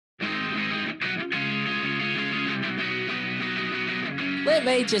Let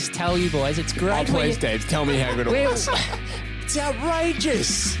me just tell you, boys, it's great. Oh, please, Dave, tell me how good it was. It's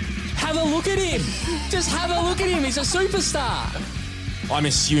outrageous. Have a look at him. Just have a look at him. He's a superstar. I'm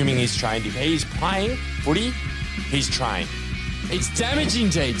assuming he's trained. If he's playing footy, he's trained. It's damaging,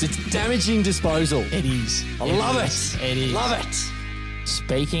 Jeeves. It's damaging disposal. It is. I love it. It is. Love it.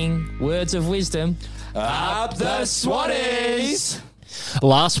 Speaking words of wisdom. Up the Swannies.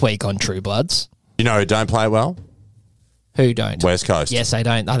 Last week on True Bloods. You know who don't play well? Who don't? West Coast. Yes, they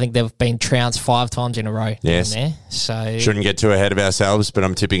don't. I think they've been trounced 5 times in a row. Yes. Down there. So Shouldn't get too ahead of ourselves, but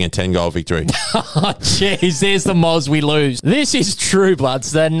I'm tipping a 10-goal victory. Oh, jeez, there's the Moz we lose. This is True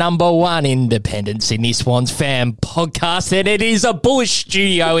Bloods, the number 1 independent Sydney Swans fan podcast, and it is a bullish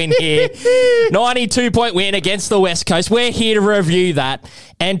studio in here. 92-point win against the West Coast. We're here to review that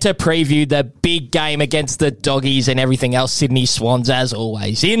and to preview the big game against the Doggies and everything else Sydney Swans, as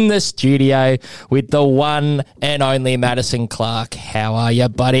always. In the studio with the one and only Madison Clark. How are you,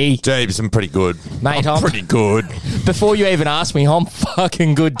 buddy? Jeeves, I'm pretty good. Mate, I'm pretty good. Before you even ask me, I'm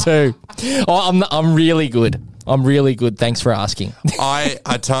fucking good too. I'm really good. I'm really good. Thanks for asking. I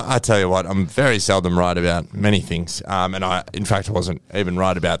tell you what, I'm very seldom right about many things. And in fact, I wasn't even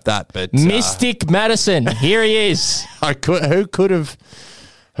right about that. But Mystic Madison, here he is.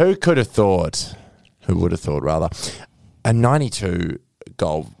 Who would have thought, a 92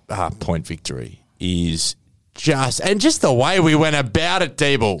 goal point victory is just the way we went about it,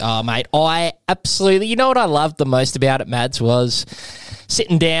 Deeble. Oh, mate, I absolutely... You know what I loved the most about it, Mads, was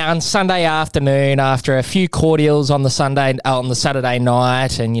sitting down Sunday afternoon after a few cordials on the Saturday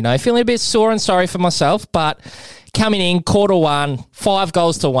night and, you know, feeling a bit sore and sorry for myself, but coming in quarter 1, 5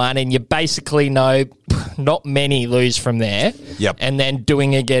 goals to 1, and you basically know not many lose from there. Yep. And then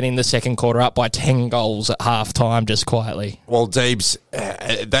doing again in the second quarter up by 10 goals at halftime just quietly. Well, Deebs,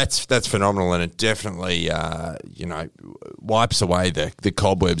 that's phenomenal, and it definitely, wipes away the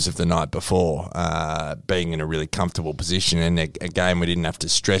cobwebs of the night before, being in a really comfortable position, and a game we didn't have to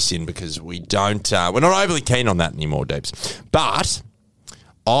stress in because we're not overly keen on that anymore, Deebs. But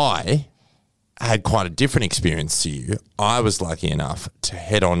I had quite a different experience to you. I was lucky enough to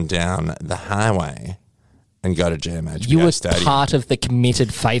head on down the highway and go to GMHBA You were Stadium. part of the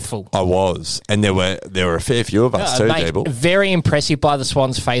committed faithful. I was, and there were a fair few of us too, mate, Deeble. very impressive by the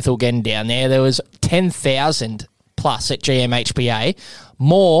Swans faithful getting down there. There was 10,000 plus at GMHBA,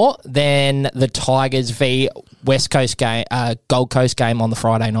 more than the Tigers v West Coast game, Gold Coast game on the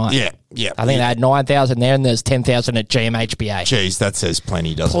Friday night. Yeah. I think they had 9,000 there, and there's 10,000 at GMHBA. Jeez, that says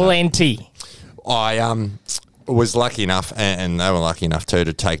plenty, doesn't it? Plenty. I was lucky enough, and they were lucky enough too,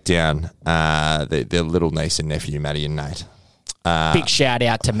 to take down their little niece and nephew, Maddie and Nate. Big shout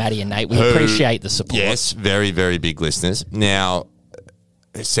out to Maddie and Nate. We appreciate the support. Yes, very, very big listeners. Now,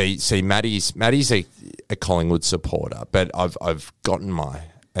 see, Maddie's a Collingwood supporter, but I've gotten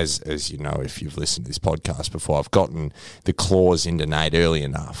as you know, if you've listened to this podcast before, I've gotten the claws into Nate early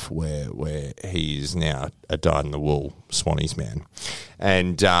enough where he is now a dyed-in-the-wool Swannies man.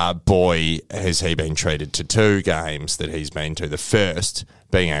 And boy, has he been treated to 2 games that he's been to. The first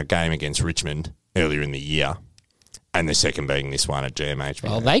being our game against Richmond earlier in the year, and the second being this one at GMH.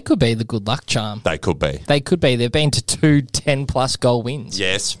 Well, they could be the good luck charm. They could be. They could be. They've been to 2 10-plus goal wins.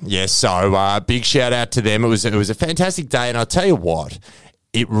 Yes. So big shout out to them. It was a fantastic day, and I'll tell you what,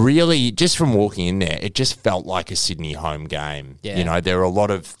 it really, just from walking in there, it just felt like a Sydney home game. Yeah. You know, there were a lot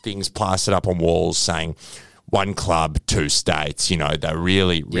of things plastered up on walls saying 1 club, 2 states. You know, they're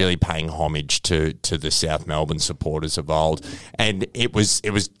really paying homage to the South Melbourne supporters of old. And it was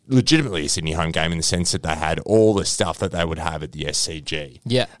legitimately a Sydney home game in the sense that they had all the stuff that they would have at the SCG.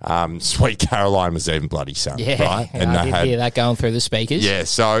 Yeah. Sweet Caroline was even bloody sung, Yeah, right? and I did hear that going through the speakers. Yeah,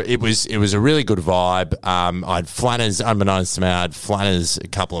 so it was a really good vibe. I had Flanners, unbeknownst to me, I had Flanners a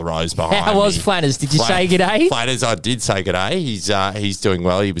couple of rows behind How was me. Flanners? Did you say g'day? Flanners, I did say g'day. He's doing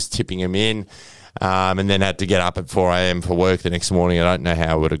well. He was tipping him in. And then had to get up at 4 a.m. for work the next morning. I don't know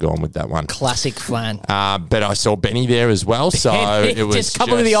how I would have gone with that one. Classic Flan. But I saw Benny there as well, so it was just a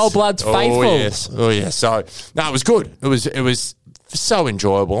couple of the old bloods faithful. Oh yes. So no, it was good. It was so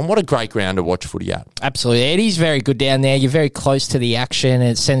enjoyable, and what a great ground to watch footy at. Absolutely. It is very good down there. You're very close to the action.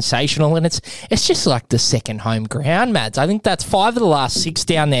 It's sensational, and it's just like the second home ground, Mads. I think that's 5 of the last 6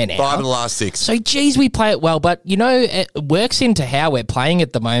 down there now. 5 of the last 6. So, geez, we play it well, but, you know, it works into how we're playing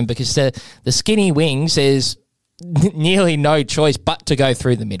at the moment because the skinny wings, there's nearly no choice but to go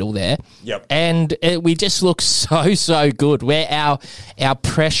through the middle there. Yep. And we just look so good. Where our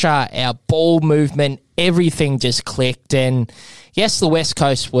pressure, our ball movement, everything just clicked. And yes, the West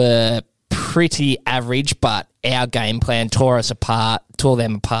Coast were pretty average, but our game plan tore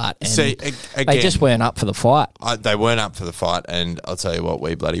them apart. And See, again, they just weren't up for the fight. They weren't up for the fight, and I'll tell you what,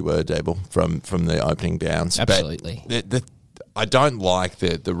 we bloody were, Dable, from the opening downs. Absolutely. But I don't like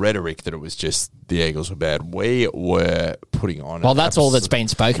the rhetoric that it was just the Eagles were bad. We were putting on... Well, that's all that's been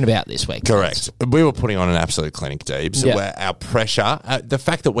spoken about this week. Correct. We were putting on an absolute clinic, Deebs. Yeah. Where our pressure, the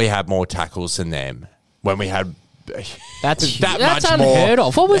fact that we had more tackles than them, when we had... That's much unheard more.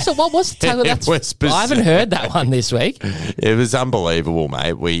 of. What was the tackle? It was I haven't heard that one this week. It was unbelievable,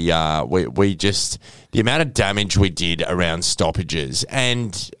 mate. We just the amount of damage we did around stoppages,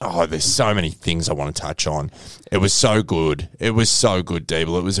 and there's so many things I want to touch on. It was so good. It was so good,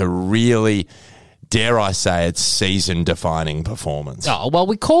 Deeble. It was a really, dare I say it, season-defining performance. Oh, well,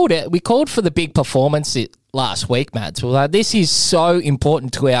 we called it. We called for the big performance last week, Mads. Well, this is so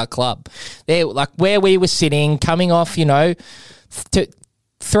important to our club. Like where we were sitting, coming off, three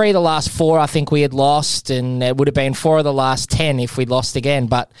of the last four I think we had lost, and it would have been 4 of the last 10 if we'd lost again.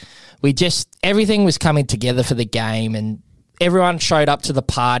 But everything was coming together for the game, and everyone showed up to the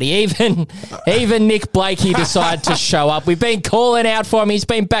party. Even Nick Blakey decided to show up. We've been calling out for him. He's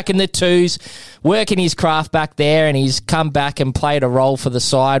been back in the twos, working his craft back there, and he's come back and played a role for the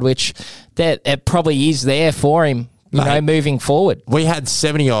side, which it probably is there for him, moving forward. We had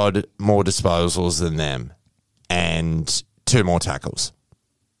 70-odd more disposals than them and 2 more tackles.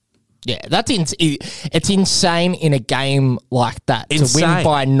 Yeah, it's insane in a game like that to win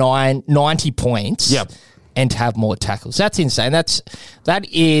by 90 points. Yep. And to have more tackles. That's insane. That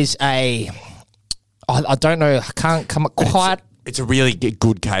is I don't know. I can't come up quite. It's a really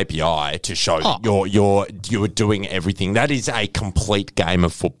good KPI to show that you're doing everything. That is a complete game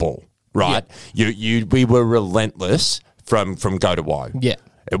of football, right? Yeah. We were relentless from go to woe. Yeah.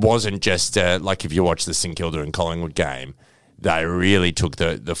 It wasn't just like if you watch the St Kilda and Collingwood game, they really took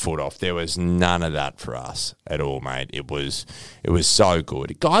the foot off. There was none of that for us at all, mate. It was so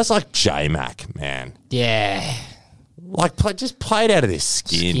good. Guys like J-Mac, man. Yeah. Like, just played out of their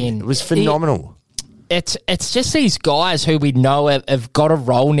skin. It was phenomenal. It's just these guys who we know have got a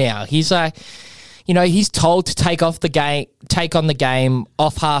role now. He's he's told to take on the game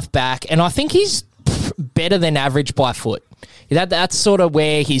off half back, and I think he's better than average by foot. That's sort of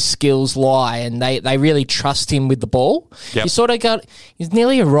where his skills lie, and they really trust him with the ball. Yep. He's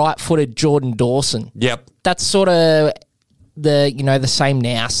nearly a right-footed Jordan Dawson. Yep. That's sort of the same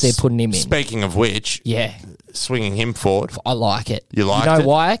nous they're putting him in. Speaking of which, yeah, swinging him forward. I like it. You liked it?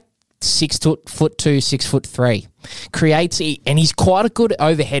 Why? 6'2", 6'3", creates, and he's quite a good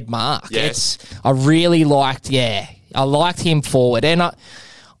overhead mark. Yes. I really liked. Yeah, I liked him forward, and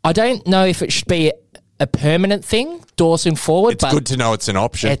I don't know if it should be a permanent thing, Dawson forward. It's good to know it's an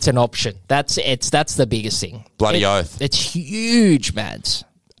option. It's an option. That's the biggest thing. Bloody oath. It's huge, Mads.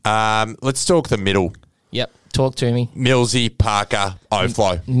 Let's talk the middle. Yep. Talk to me. Millsy, Parker,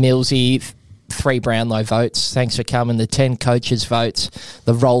 Oflo. Millsy, 3 Brownlow votes. Thanks for coming. The 10 coaches votes.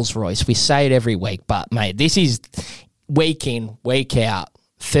 The Rolls Royce. We say it every week, but mate, this is week in, week out.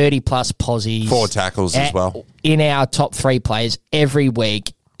 30 plus posies. 4 tackles as well. In our top 3 players every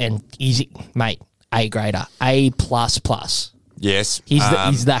week, and mate. A grader, A++. Yes. He's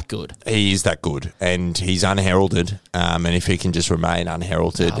that good. He is that good, and he's unheralded. And if he can just remain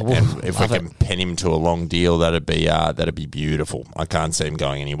unheralded, and if we can pen him to a long deal, that'd be beautiful. I can't see him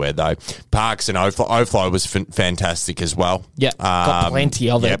going anywhere though. Parks and Oflo was fantastic as well. Yeah, got plenty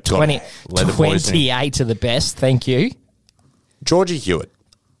of it. 28 to the best. Thank you, Georgie Hewitt.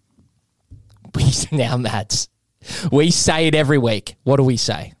 Now, Mads, we say it every week. What do we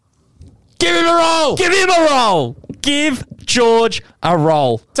say? Give him a roll! Give him a roll! Give George a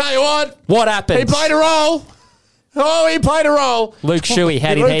roll. Tell you what happened? He played a role. Oh, he played a role. Luke Shuey,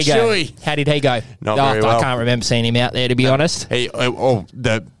 how did he go? How did he go? Not very well. I can't remember seeing him out there, to be honest.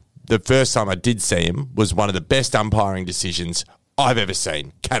 The first time I did see him was one of the best umpiring decisions I've ever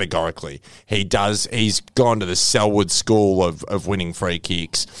seen, categorically. He's gone to the Selwood school of winning free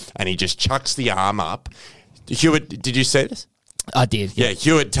kicks, and he just chucks the arm up. Hewitt, did you see this? I did. Yeah,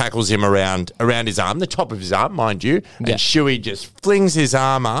 Hewitt tackles him around his arm, the top of his arm, mind you, and Shuey just flings his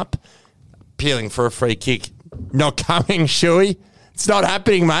arm up, peeling for a free kick. Not coming, Shuey. It's not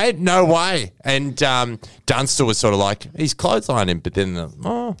happening, mate. No way. And Dunster was sort of like, he's clotheslined him, but then,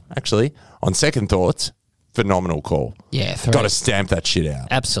 actually, on second thoughts, phenomenal call. Yeah. Got to stamp that shit out.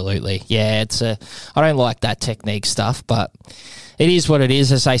 Absolutely. Yeah, I don't like that technique stuff, but it is what it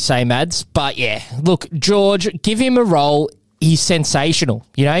is, as they say, Mads. But yeah, look, George, give him a roll. He's sensational.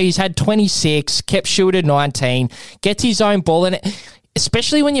 He's had 26, kept Shuey at 19, gets his own ball in it,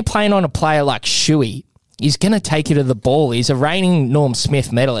 especially when you're playing on a player like Shuey. He's going to take you to the ball. He's a reigning Norm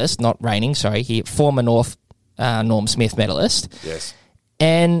Smith medalist. Former Norm Smith medalist. Yes.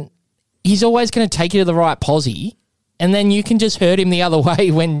 And he's always going to take you to the right posse, and then you can just hurt him the other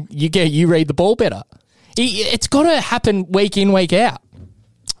way when you read the ball better. It's got to happen week in, week out.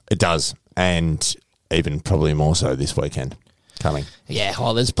 It does, and even probably more so this weekend coming. Yeah,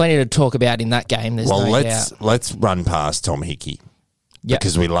 well, there's plenty to talk about in that game. There's no doubt. Let's run past Tom Hickey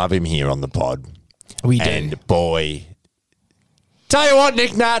because we love him here on the pod. We do. And boy, tell you what,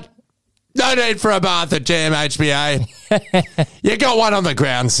 Nick Nat, no need for a bath at GMHBA. You got one on the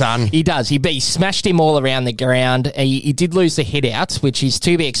ground, son. He does. He smashed him all around the ground. He did lose the hit-outs, which is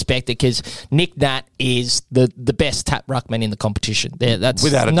to be expected because Nick Nat is the best tap ruckman in the competition. That's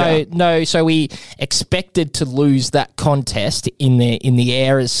without a doubt. No, so we expected to lose that contest in the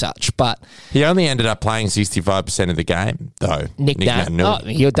air as such, but He only ended up playing 65% of the game, though. Nick Nat,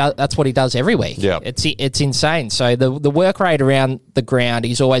 that's what he does every week. Yep. It's insane. So the work rate around the ground,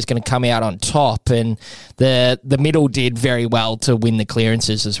 he's always going to come out on top, and the middle did very well to win the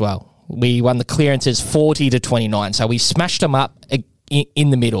clearances as well. We won the clearances 40-29, so we smashed them up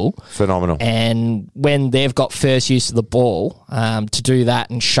in the middle. Phenomenal. And when they've got first use of the ball to do that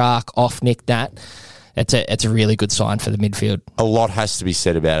and shark off Nick Nat, it's a really good sign for the midfield. A lot has to be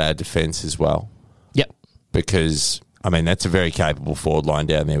said about our defence as well. Yep. Because, I mean, that's a very capable forward line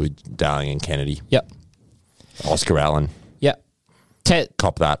down there with Darling and Kennedy. Yep. Oscar Allen. Yep.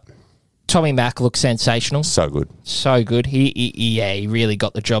 Cop that. Tommy Mack looks sensational. So good. So good. He really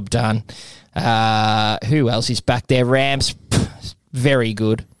got the job done. Who else is back there? Rams, very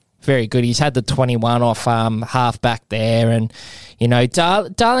good. Very good. He's had the 21 off half back there. And,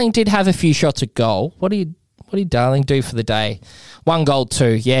 Darling did have a few shots at goal. What did Darling do for the day? 1 goal,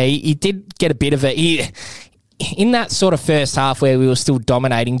 2. Yeah, he did get a bit of it. In that sort of first half where we were still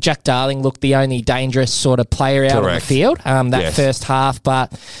dominating, Jack Darling looked the only dangerous sort of player out on the field first half.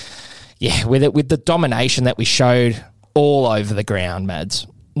 But, yeah, with the domination that we showed all over the ground, Mads,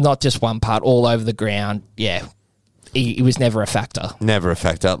 not just one part, all over the ground, yeah, he was never a factor. Never a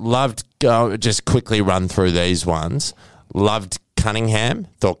factor. Loved, just quickly run through these ones. Loved Cunningham.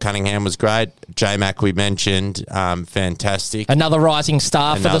 Thought Cunningham was great. J-Mac we mentioned. Fantastic. Another rising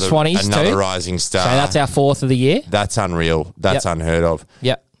star for the Swannies too. Another rising star. So that's our 4th of the year. That's unreal. That's unheard of.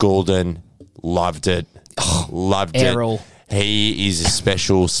 Yep. Goulden, loved it. Loved Errol. it. He is a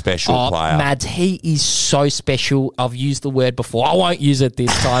special player. Mads, he is so special. I've used the word before. I won't use it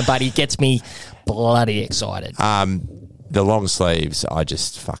this time, but he gets me bloody excited. The long sleeves, I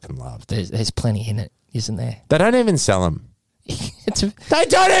just fucking loved. There's plenty in it, isn't there? They don't even sell them. They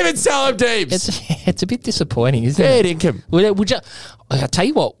don't even sell them, Deeps. It's a bit disappointing, isn't it? Income. I'll tell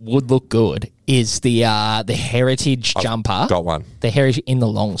you what would look good is the Heritage jumper. Got one. The Heritage in the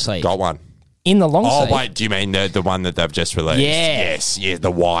long sleeve. Got one. In the long sleeve. Oh, wait, do you mean the one that they've just released? Yeah. Yes, the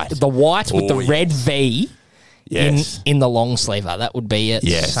white. The white with the red V yes. in the long sleever. That would be it.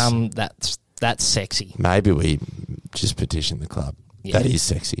 Yes. That's sexy. Maybe we just petition the club. Yeah. That is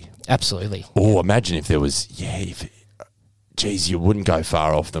sexy. Absolutely. Oh, imagine if there was, geez, you wouldn't go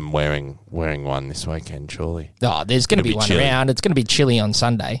far off them wearing one this weekend, surely. Oh, there's going to be one chilly around. It's going to be chilly on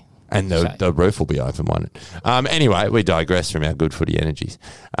Sunday. And the roof will be open one. Anyway, we digress from our good footy energies.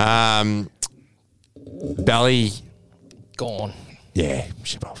 Bally. Gone. Yeah,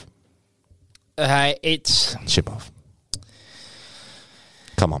 ship off. Ship off.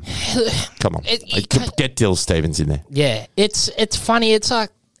 Come on. Get Dill Stevens in there. Yeah, it's funny. It's like,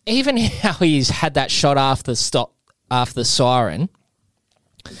 even how he's had that shot after the siren,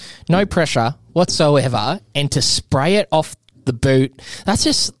 no pressure whatsoever, and to spray it off the boot, it's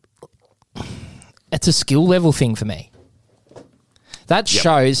a skill level thing for me. That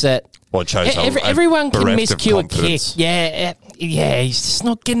shows that everyone can miscue a kick. Yeah, he's just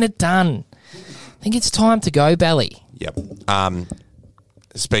not getting it done. I think it's time to go, Belly. Yep.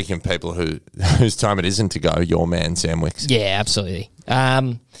 Speaking of people whose time it isn't to go, your man, Sam Wicks. Yeah, absolutely.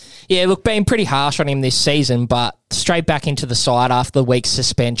 Look, been pretty harsh on him this season, but straight back into the side after the week's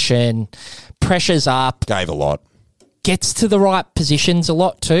suspension. Pressure's up. Gave a lot. Gets to the right positions a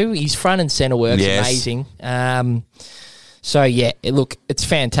lot too. His front and centre work's amazing. It's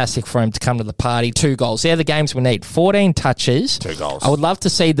fantastic for him to come to the party. 2 goals. They're the games we need. 14 touches. 2 goals. I would love to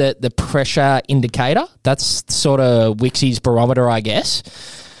see the pressure indicator. That's sort of Wixie's barometer, I guess.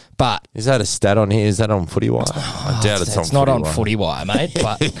 But is that a stat on here? Is that on Footywire? I doubt it's on Footywire. It's not on Footywire, mate,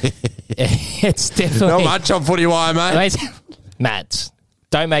 but it's definitely... Not much on Footywire, mate. Mads,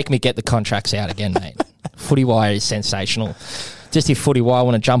 don't make me get the contracts out again, mate. Footywire is sensational. Just if Footywire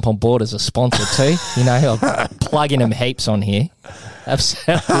want to jump on board as a sponsor too, I'll plug in them heaps on here.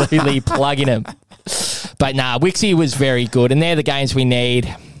 Absolutely plugging them. But nah, Wixie was very good, and they're the games we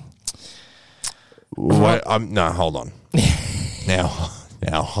need. Wait, no, hold on. now,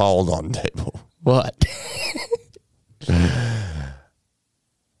 hold on, people. What?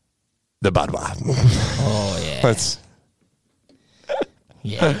 The Budweiser. Oh, yeah. Let's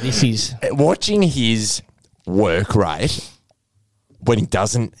Yeah, this is... watching his work rate when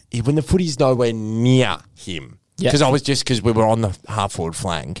when the footy's nowhere near him. Yeah. Because we were on the half forward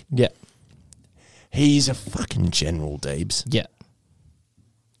flank. Yeah. He's a fucking general, Deebs. Yeah.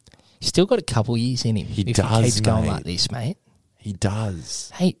 He's still got a couple years in him. He if does, he keeps going mate. like this, mate. He does.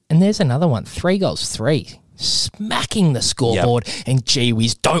 Hey, and there's another one. 3 goals, 3. Smacking the scoreboard. Yep. And gee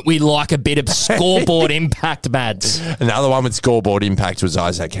whiz, don't we like a bit of scoreboard impact, Mads? Another one with scoreboard impact was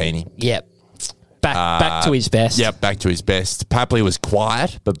Isaac Heaney. Yep. Back to his best. Yep, back to his best. Papley was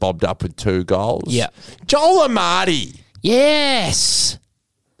quiet, but bobbed up with 2 goals. Yep. Joel Amati. Yes.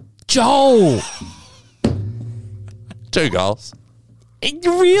 Joel. 2 goals.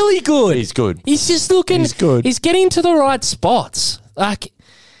 Really good. He's good. He's just looking. He's good. He's getting to the right spots. Like,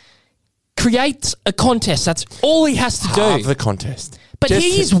 create a contest. That's all he has to do. Half the contest. But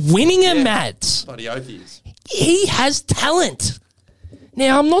he's winning a Mads. Bloody oath he is. He has talent.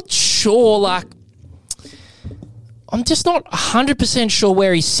 Now, I'm not sure, like, I'm just not 100% sure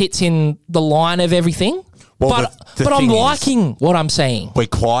where he sits in the line of everything. Well, the but I'm thing is, liking what I'm saying. we've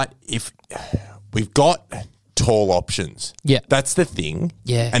got tall options. Yeah. That's the thing.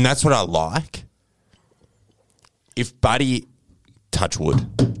 Yeah. And that's what I like. If Buddy, touch wood,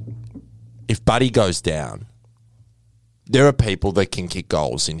 if Buddy goes down, there are people that can kick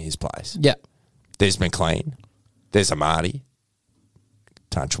goals in his place. Yeah. There's McLean. There's Amati.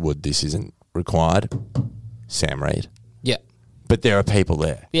 Touch wood, this isn't required. Sam Reid. Yeah. But there are people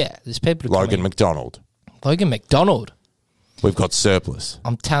there. Yeah. There's people to come Logan in. McDonald. Logan McDonald. We've got surplus.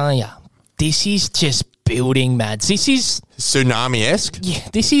 I'm telling you, this is just building, Mads. This is... Tsunami-esque. Yeah,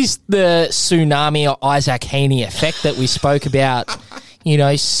 this is the tsunami or Isaac Heaney effect that we spoke about,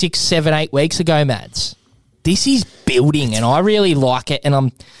 6, 7, 8 weeks ago, Mads. This is building, and I really like it, and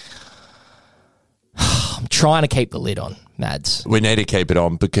I'm trying to keep the lid on, Mads. We need to keep it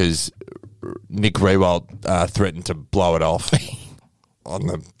on because Nick Rewald threatened to blow it off on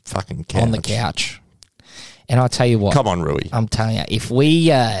the fucking couch. On the couch. And I tell you what. Come on, Rui. I'm telling you, if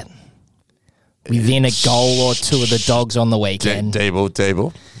we win a goal or 2 of the Dogs on the weekend.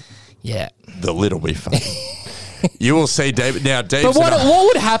 Deeble. Yeah. The lid will be fun. You will see, David. Now, Dave's... But what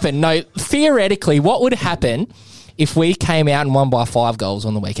would happen? No, theoretically, what would happen if we came out and won by 5 goals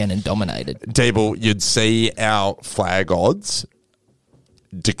on the weekend and dominated? Deeble, you'd see our flag odds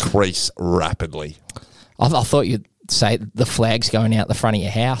decrease rapidly. I thought you'd say the flag's going out the front of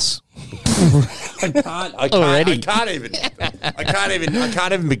your house. I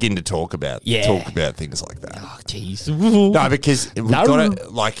can't even begin to talk about things like that. Oh, jeez. No, because we've got to,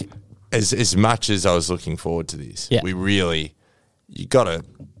 like, as much as I was looking forward to this, you got to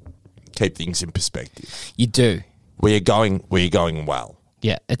keep things in perspective. You do. We're going well.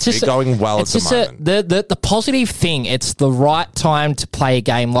 Yeah, it's just We're going well it's at the just moment. The positive thing. It's the right time to play a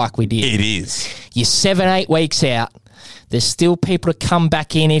game like we did. It is. You're 7, 8 weeks out. There's still people to come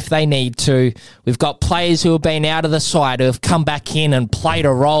back in if they need to. We've got players who have been out of the side who have come back in and played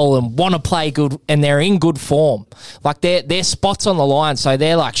a role and want to play good, and they're in good form. Like, their spots on the line, so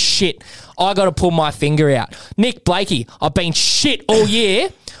they're like, shit, I got to pull my finger out. Nick Blakey, I've been shit all year.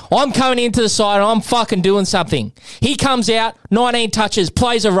 I'm coming into the side and I'm fucking doing something. He comes out, 19 touches,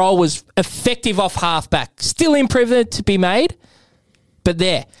 plays a role, was effective off halfback. Still improvement to be made, but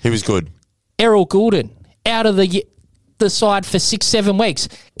there. He was good. Errol Goulden, out of the side for 6, 7 weeks,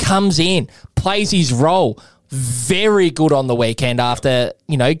 comes in, plays his role. Very good on the weekend after,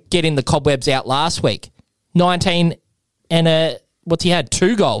 getting the cobwebs out last week. 19 and what's he had?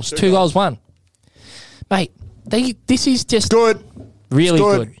 2 goals. 2 goals, 1. Mate, this is just Good. really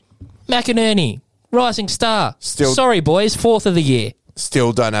Good. good. McInerney, rising star. Still- Sorry, boys, 4th of the year.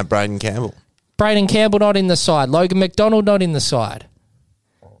 Still don't have Braden Campbell. Braden Campbell not in the side. Logan McDonald not in the side.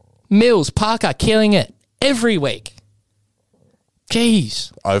 Mills, Parker killing it every week.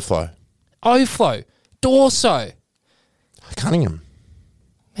 Jeez. Oflo. Dorso. Cunningham.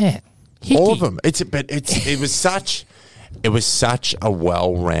 Man. Hickey. All of them. It was such a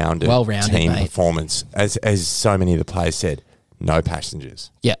well-rounded team mate. performance. As so many of the players said, no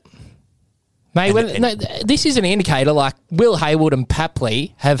passengers. Yep. Mate, this is an indicator. Like, Will Hayward and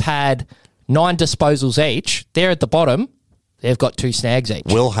Papley have had 9 disposals each. They're at the bottom. They've got 2 snags each.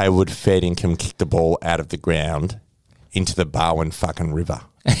 Will Hayward fair income kicked the ball out of the ground into the Barwon fucking river.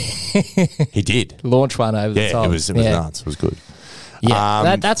 He did. Launch one over the top. It was nuts. It was good.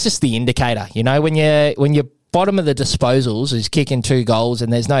 Yeah, that's just the indicator. You know, when you're bottom of the disposals is kicking 2 goals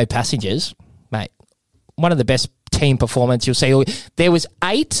and there's no passengers, mate, one of the best team performance you'll see. There was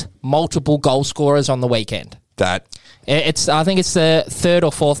 8 multiple goal scorers on the weekend. I think it's the 3rd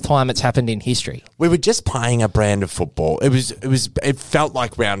or 4th time it's happened in history. We were just playing a brand of football. It felt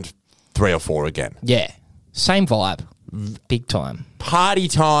like round 3 or 4 again. Yeah, same vibe, big time. Party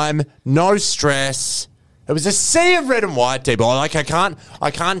time, no stress. It was a sea of red and white, people. Like I can't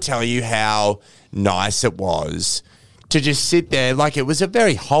tell you how nice it was to just sit there. Like it was a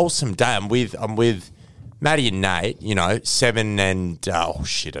very wholesome day. I'm with Maddie and Nate. You know, 7 and I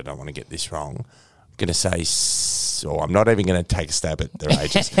don't want to get this wrong. I'm going to say, I'm not even going to take a stab at their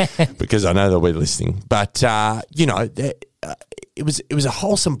ages because I know that we're listening. But it was a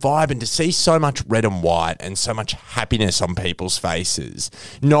wholesome vibe, and to see so much red and white and so much happiness on people's faces,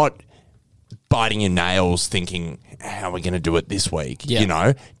 not biting your nails thinking, how are we going to do it this week? Yeah. You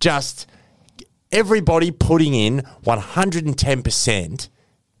know, just everybody putting in 110%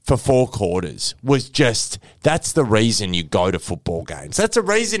 for 4 quarters was just, that's the reason you go to football games. That's the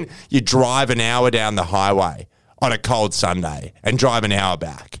reason you drive an hour down the highway on a cold Sunday and drive an hour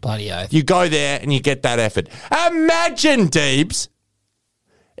back. Bloody oath. You go there and you get that effort. Imagine, Deebs,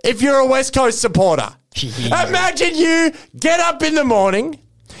 if you're a West Coast supporter. Yeah. Imagine you get up in the morning,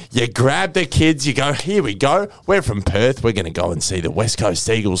 you grab the kids, you go, here we go. We're from Perth. We're going to go and see the West Coast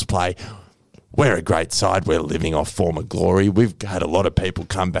Eagles play. We're a great side. We're living off former glory. We've had a lot of people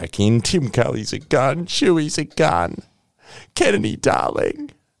come back in. Tim Kelly's a gun. Shuey's a gun. Kennedy,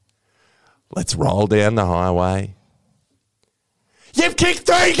 darling. Let's roll down the highway. You've kicked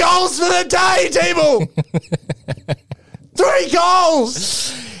 3 goals for the day, Deeble. 3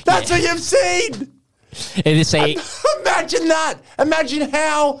 goals. That's what you've seen. Imagine that. Imagine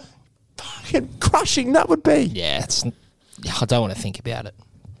how fucking crushing that would be. Yeah, I don't want to think about it.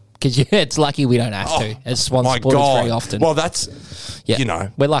 Because it's lucky we don't have to as Swan supporters very often. Well, that's,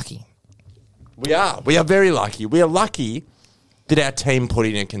 we're lucky. We are. We are very lucky. We are lucky that our team put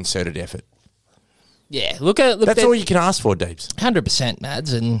in a concerted effort. Yeah, that's all you can ask for, Deeps. 100%,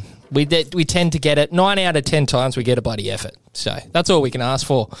 Mads, and we tend to get it 9 out of 10 times. We get a bloody effort, so that's all we can ask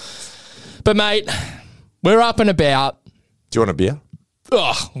for. But mate, we're up and about. Do you want a beer?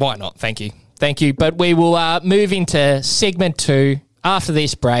 Oh, why not? Thank you. But we will move into segment 2 after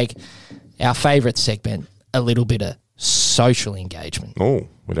this break. Our favourite segment, a little bit of social engagement. Oh,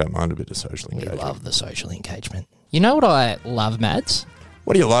 we don't mind a bit of social engagement. We love the social engagement. You know what I love, Mads?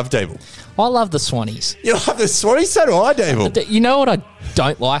 What do you love, Dable? I love the Swannies. You love the Swannies? So do I, Dable. You know what I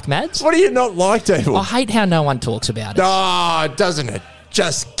don't like, Mads? What do you not like, Dable? I hate how no one talks about it. Oh, doesn't it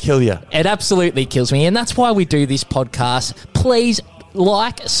just kill you? It absolutely kills me, and that's why we do this podcast. Please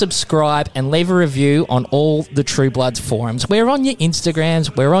like, subscribe, and leave a review on all the True Bloods forums. We're on your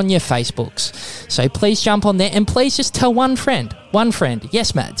Instagrams, we're on your Facebooks. So please jump on there and please just tell one friend.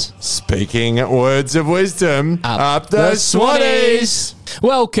 Yes, Mads. Speaking words of wisdom, up the Swannies.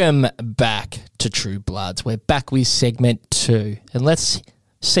 Welcome back to True Bloods. We're back with segment 2, and let's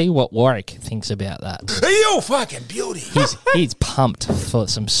see what Warwick thinks about that. You fucking beauty. He's pumped for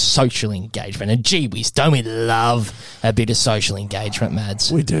some social engagement. And gee whiz, don't we love a bit of social engagement,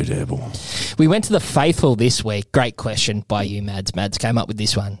 Mads? We do, Dable. We went to the Faithful this week. Great question by you, Mads. Mads came up with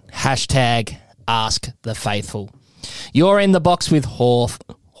this one. Hashtag Ask the Faithful. You're in the box with Horse.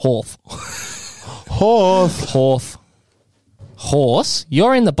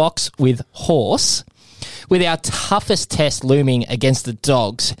 You're in the box with Horse. With our toughest test looming against the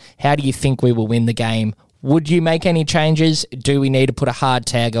Dogs, how do you think we will win the game? Would you make any changes? Do we need to put a hard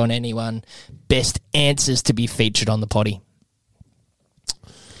tag on anyone? Best answers to be featured on the potty.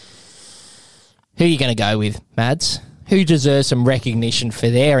 Who are you going to go with, Mads? Who deserves some recognition for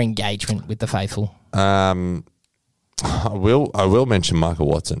their engagement with the Faithful? I will mention Michael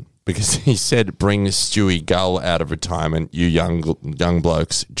Watson, because he said, bring Stewie Gull out of retirement. You young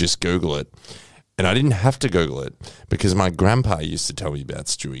blokes, just Google it. And I didn't have to Google it because my grandpa used to tell me about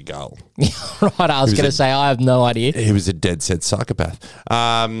Stewie Gull. Right, I was going to say, I have no idea. He was a dead set psychopath.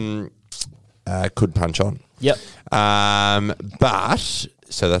 Could punch on. Yep. But,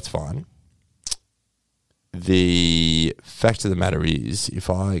 so that's fine. The fact of the matter is, if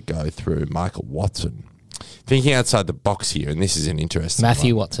I go through Michael Watson, thinking outside the box here, and this is an interesting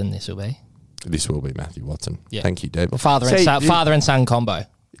Matthew one. Watson, this will be. This will be Matthew Watson. Yep. Thank you, Dave. Father and son combo.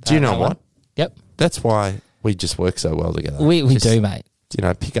 Do you know what? Yep. That's why we just work so well together. We do, mate.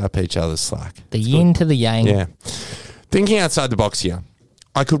 Pick up each other's slack. The yin to the yang. Yeah. Thinking outside the box here,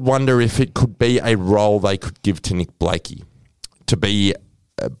 I could wonder if it could be a role they could give to Nick Blakey to be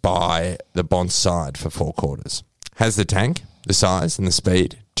by the Bond side for 4 quarters. Has the tank, the size and the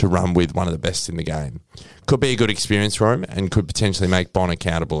speed to run with one of the best in the game. Could be a good experience for him and could potentially make Bond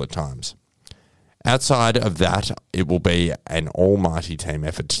accountable at times. Outside of that, it will be an almighty team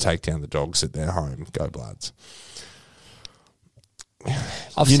effort to take down the Dogs at their home. Go Bloods. I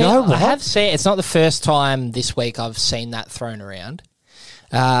have seen, it's not the first time this week I've seen that thrown around.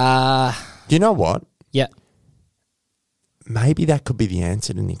 You know what? Yeah. Maybe that could be the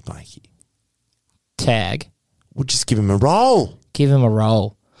answer to Nick Blakey. Tag. We'll just give him a roll. Give him a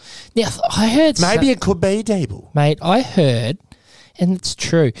roll. Now, I heard... Maybe it could be Deeble. Mate, I heard, and it's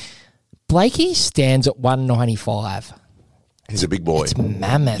true, Blakey stands at 195. He's a big boy. It's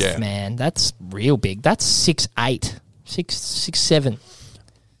mammoth, man. That's real big. That's 6'8", 6'7".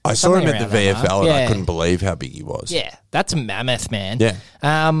 I saw him Something at the around that VFL mark. and I Yeah. couldn't believe how big he was. Yeah, that's a mammoth, man. Yeah.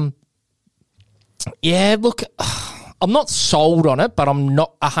 Yeah, look, I'm not sold on it, but I'm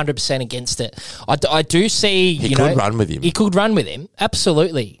not 100% against it. I do see, He could run with him. He could run with him,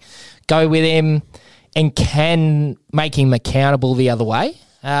 absolutely. Go with him and can make him accountable the other way.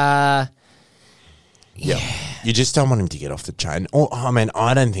 Yeah. You just don't want him to get off the chain. I mean,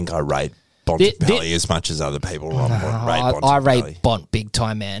 I don't think I rate Bontempelli as much as other people rate Bontempelli. I rate Bont big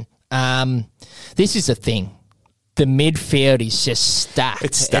time, man. This is the thing. The midfield is just stacked.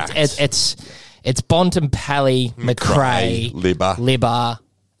 It's stacked. It's Bontempelli, McRae, Libba.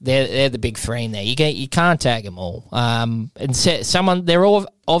 They're the big three in there. You can't tag them all. They're all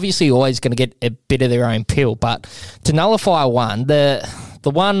obviously always going to get a bit of their own pill, but to nullify one, the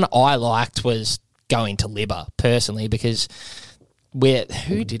one I liked was going to Libba personally because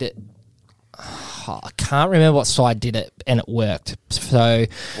who did it? I can't remember what side did it, and it worked. So,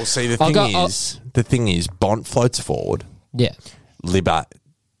 well, see, the thing is, Bont floats forward. Yeah, Libba.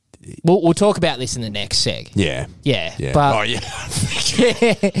 We'll talk about this in the next seg. Yeah. But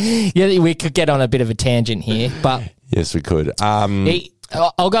yeah, we could get on a bit of a tangent here, but yes, we could.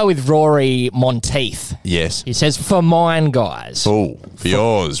 I'll go with Rory Monteith. Yes, He says, "For mine, guys." Oh, for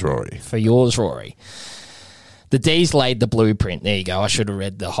yours, Rory. For yours, Rory. The D's laid the blueprint. There you go. I should have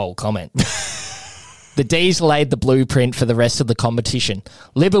read the whole comment. The D's laid the blueprint for the rest of the competition.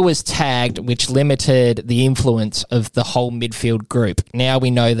 Libba was tagged, which limited the influence of the whole midfield group. Now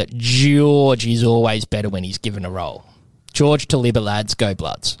we know that George is always better when he's given a role. George to Libba, lads. Go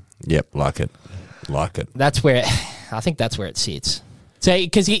Bloods. Yep, like it. That's where I think that's where it sits. So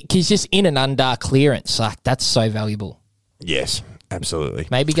because he's just in and under clearance, like that's so valuable. Yes, absolutely.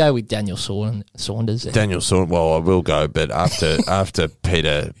 Maybe go with Daniel Saunders. Daniel Saunders. Well, I will go, but after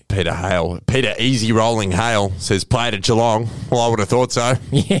Peter Hale, Peter Easy Rolling Hale says play it at Geelong. Well, I would have thought so.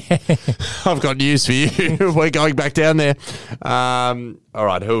 Yeah, I've got news for you. We're going back down there. All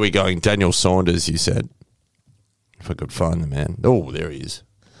right, who are we going? Daniel Saunders, you said. If I could find the man. Oh, there he is.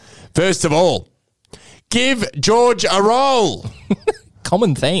 First of all, give George a roll.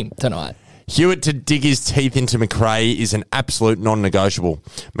 common theme tonight. Hewitt to dig his teeth into McRae is an absolute non-negotiable.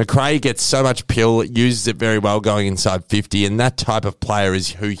 McRae gets so much pill, uses it very well going inside 50, and that type of player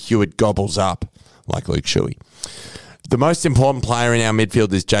is who Hewitt gobbles up, like Luke Shuey. The most important player in our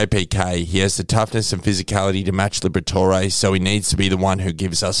midfield is JPK. He has the toughness and physicality to match Liberatore, so he needs to be the one who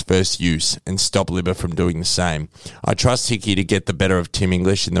gives us first use and stop Libba from doing the same. I trust Hickey to get the better of Tim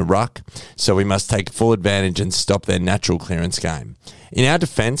English in the ruck, so we must take full advantage and stop their natural clearance game. In our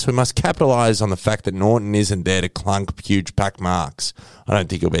defence, we must capitalise on the fact that Norton isn't there to clunk huge pack marks. I don't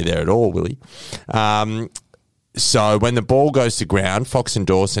think he'll be there at all, will he? So when the ball goes to ground, Fox and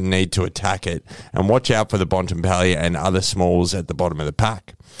Dawson need to attack it and watch out for the Bontempelli and other smalls at the bottom of the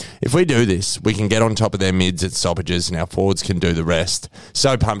pack. If we do this, we can get on top of their mids at stoppages and our forwards can do the rest.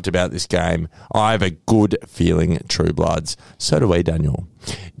 So pumped about this game. I have a good feeling, True Bloods. So do we, Daniel.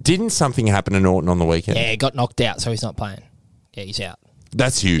 Didn't something happen to Norton on the weekend? Yeah, he got knocked out, so he's not playing. Yeah, he's out.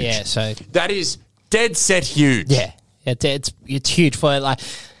 That's huge. Yeah, so... That is dead set huge. Yeah, it's huge for, like...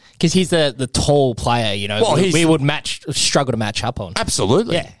 Because he's the tall player, you know. Well, we would struggle to match up on.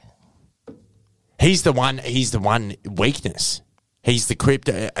 Absolutely. Yeah. He's the one weakness. He's the crypt.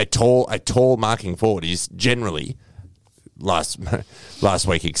 A tall marking forward is generally last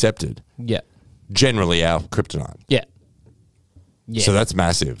week accepted. Yeah. Generally our kryptonite. Yeah. Yeah. So that's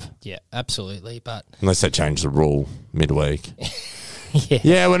massive. Yeah, absolutely. But unless they change the rule midweek. yeah.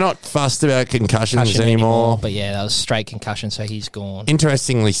 Yeah, we're not fussed about concussions anymore. But yeah, that was straight concussion, so he's gone.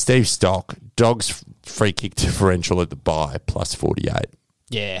 Interestingly, Steve Stock, Dogs free kick differential at the bye plus 48.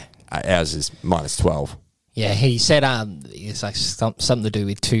 Yeah. Ours is minus 12. Yeah, he said it's like something to do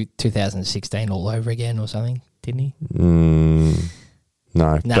with 2016 all over again or something, didn't he? No.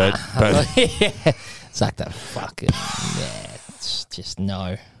 Nah. But it's like the fucking... Yeah, it's just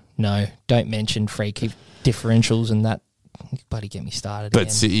no. Don't mention free kick differentials and that Buddy, get me started But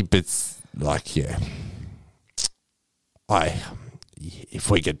again. see, like, yeah. If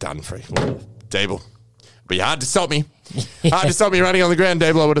we get done for Dable, it'd be hard to stop me. Hard to stop me running on the ground,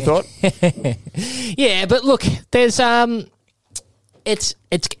 Dable, I would have thought. Yeah, but look, there's it's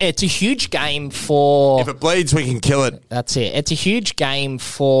a huge game for. If it bleeds, we can kill it. That's it. It's a huge game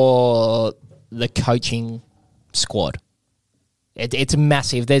for the coaching squad. It's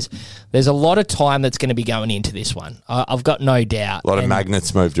massive. There's a lot of time that's going to be going into this one. I've got no doubt. A lot of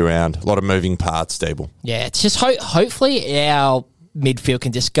magnets moved around. A lot of moving parts, Dable. Yeah, it's just hopefully our midfield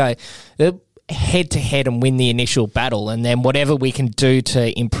can just go head to head and win the initial battle, and then whatever we can do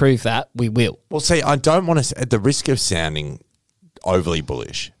to improve that, we will. Well, see, I don't want to, at the risk of sounding overly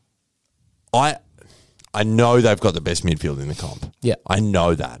bullish, I know they've got the best midfield in the comp. Yeah. I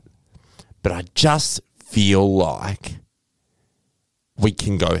know that. But I just feel like we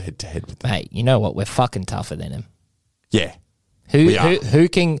can go head to head with them. Mate, you know what? We're fucking tougher than him. Yeah. We are. Who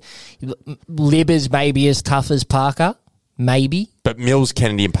can... Libba's maybe as tough as Parker. Maybe. But Mills,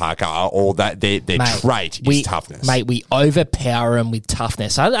 Kennedy and Parker are all that. Their Mate, trait is toughness. Mate, we overpower them with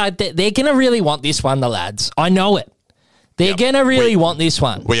toughness. They're going to really want this one, the lads. I know it. They're going to really want this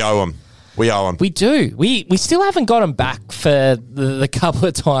one. We owe them. We do. We still haven't got them back for the couple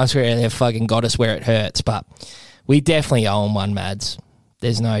of times where they've fucking got us where it hurts, but we definitely owe them one, Mads.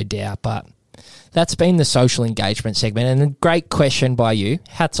 There's no doubt, but that's been the social engagement segment, and a great question by you.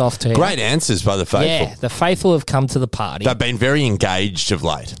 Hats off to you. Great answers by the faithful. Yeah, the faithful have come to the party. They've been very engaged of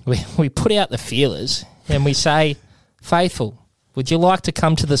late. We put out the feelers and we say, faithful, would you like to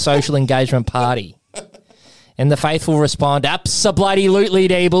come to the social engagement party? And the faithful respond, abso-bloody-lutely,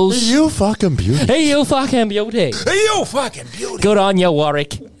 Deebles. You fucking beauty. Hey, you fucking beauty. You fucking beauty. Good on you,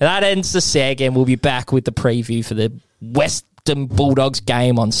 Warwick. That ends the seg, and we'll be back with the preview for the Western Bulldogs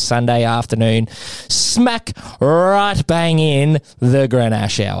game on Sunday afternoon. Smack right bang in the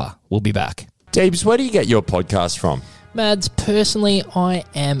Grenache Hour. We'll be back. Deebs, where do you get your podcast from? Mads, personally, I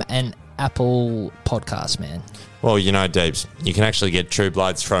am an Apple podcast man. Well, you know, Deebs, you can actually get True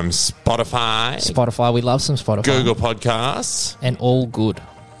Bloods from Spotify, Spotify, we love some Spotify. Google Podcasts, And all good.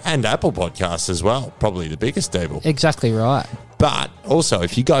 and Apple Podcasts as well. Probably the biggest, Deeble. Exactly right. But also,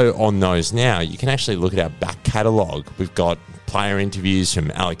 if you go on those now, you can actually look at our back catalogue. We've got player interviews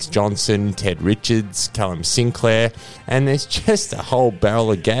from Alex Johnson, Ted Richards, Callum Sinclair, and there's just a whole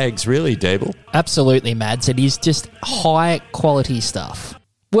barrel of gags, really, Deeble. Absolutely, Mads. It is just high quality stuff.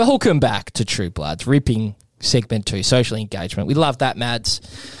 Welcome back to True Bloods, ripping segment 2, social engagement. We love that, Mads.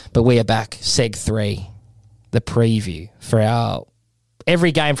 But we are back, seg 3, the preview for our...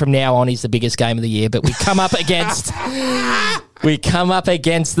 Every game from now on is the biggest game of the year, but we come up against... We come up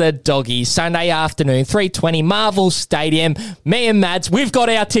against the Doggies Sunday afternoon, 3:20, Marvel Stadium. Me and Mads, we've got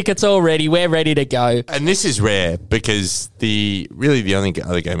our tickets already. We're ready to go. And this is rare because the only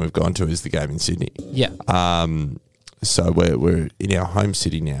other game we've gone to is the game in Sydney. Yeah. So we're in our home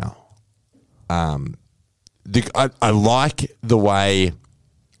city now. I like the way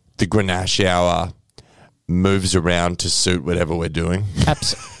the Grenache Hour moves around to suit whatever we're doing.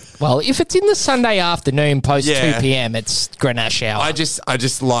 Well, if it's in the Sunday afternoon post Yeah. 2 p.m, it's Grenache Hour. I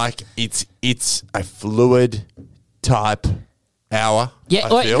just like it's a fluid type hour. Yeah,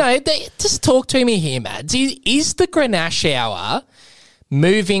 I feel. just talk to me here, Mads. Is the Grenache Hour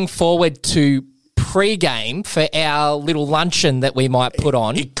moving forward to pre-game for our little luncheon that we might put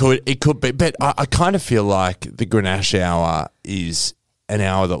on? It could be, but I kind of feel like the Grenache Hour is an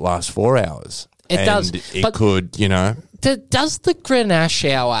hour that lasts 4 hours. It does, It but- could, you know. Does the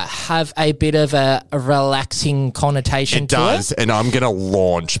Grenache Hour have a bit of a relaxing connotation It to does, and I'm going to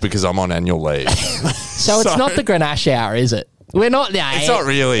launch because I'm on annual leave. So it's not the Grenache Hour, is it? We're not there. It's not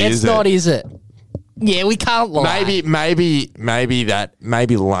really, It's is it? not, is it? Yeah, we can't lie. Maybe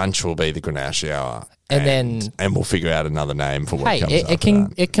lunch will be the Grenache Hour, And then- we'll figure out another name for what Hey, comes it after can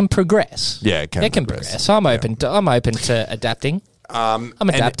that. it can progress. Yeah, it can progress. I'm open to adapting. I'm And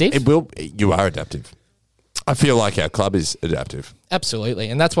adaptive. It will. You are adaptive. I feel like our club is adaptive. Absolutely,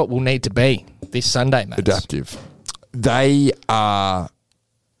 and that's what we'll need to be this Sunday, mate. Adaptive. They are.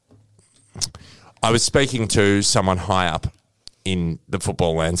 I was speaking to someone high up in the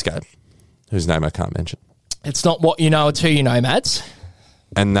football landscape, whose name I can't mention, It's not what you know, it's who you know, Mads.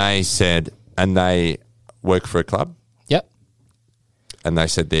 and they said, and they work for a club, Yep. and they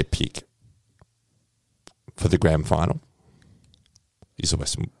said their pick for the grand final is the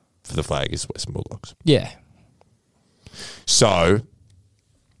Western, for the flag is Western Bulldogs. Yeah. So,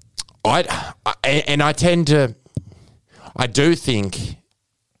 I do think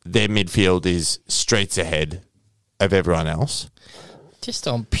their midfield is streets ahead of everyone else. Just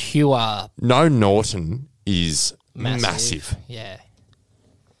on pure. No Norton is Massive. Yeah.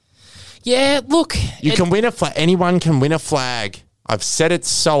 Yeah, look. You can win a flag. Anyone can win a flag. I've said it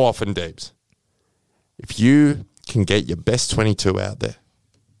so often, Deebs. If you can get your best 22 out there,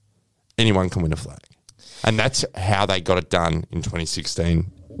 anyone can win a flag. And that's how they got it done in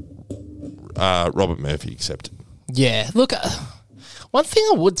 2016. Robert Murphy accepted. Yeah, look, one thing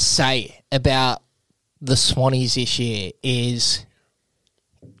I would say about the Swannies this year is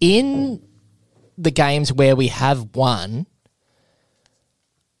in the games where we have won,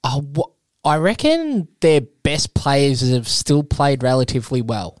 I reckon their best players have still played relatively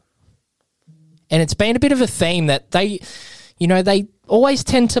well. And it's been a bit of a theme that they always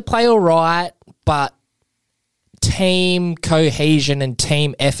tend to play all right, but team cohesion and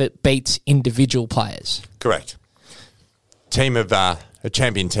team effort beats individual players. Correct. A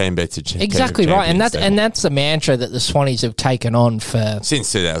champion team beats a champion. Exactly right, and that's the mantra that the Swannies have taken on for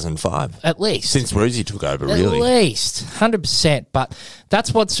since 2005, at least. Since Rosie took over, really, at least 100%. But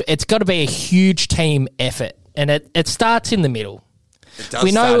it's got to be a huge team effort, and it starts in the middle. It does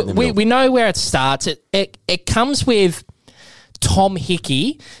start in the middle. We know where it starts. It comes with Tom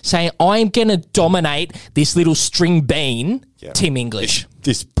Hickey saying, "I'm going to dominate this little string bean, Tim English.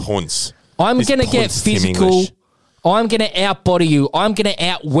 This Ponce. I'm going to get physical. I'm going to outbody you. I'm going to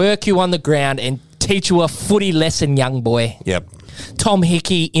outwork you on the ground and teach you a footy lesson, young boy." Yep. Tom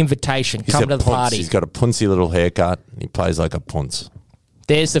Hickey invitation. Come to the party. He's got a punsy little haircut. He plays like a punce.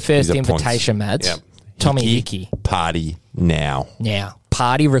 There's the first invitation, Mads. Yep. Tommy Hickey. Party now. Now.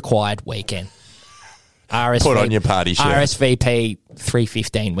 Party required weekend. RSVP, put on your party shirt. RSVP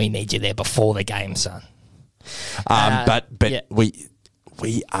 3:15. We need you there before the game, son. But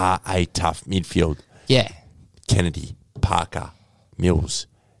we are a tough midfield. Yeah. Kennedy, Parker, Mills.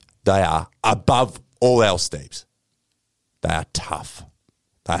 They are above all else, Steves. They are tough.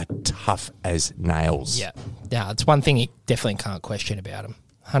 They are tough as nails. Yeah. Yeah, it's one thing you definitely can't question about them.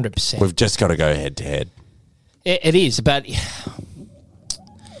 100%. We've just got to go head to head. It is, but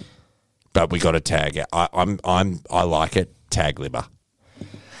we got to tag it. I like it. Tag Libba.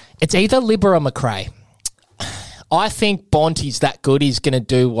 It's either Libba or McRae. I think Bonty's that good. He's going to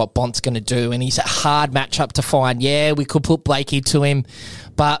do what Bont's going to do, and he's a hard matchup to find. Yeah, we could put Blakey to him,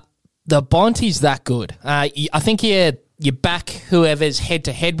 but the Bonty's that good. I think you back whoever's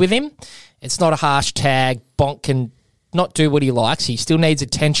head-to-head with him. It's not a harsh tag. Bont can not do what he likes. He still needs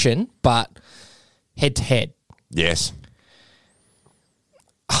attention, but head-to-head. Yes.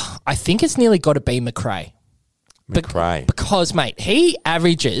 I think it's nearly got to be McRae. Because, mate, he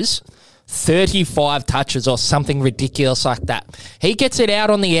averages 35 touches or something ridiculous like that. He gets it out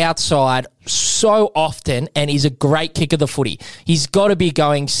on the outside so often, and he's a great kick of the footy. He's got to be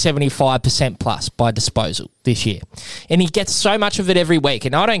going 75% plus by disposal this year. And he gets so much of it every week.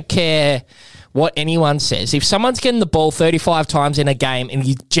 And I don't care what anyone says. If someone's getting the ball 35 times in a game and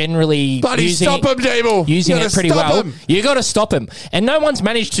he's generally using it pretty well, you got to stop him. And no one's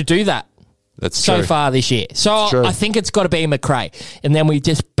managed to do that. That's so true. far this year. So I think it's got to be McRae. And then we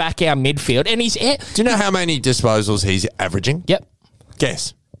just back our midfield. And he's... Do you know how many disposals he's averaging? Yep.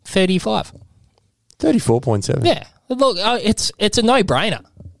 Guess. 35. 34.7. Yeah. Look, it's a no-brainer.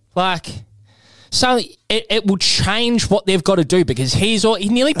 So it will change what they've got to do because he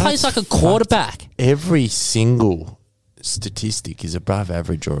nearly plays like a quarterback. Every single statistic is above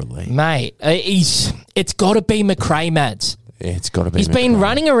average or elite. Mate, it's got to be McRae, Mads. It's got to be. He's been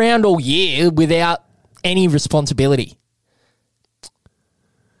running around all year without any responsibility.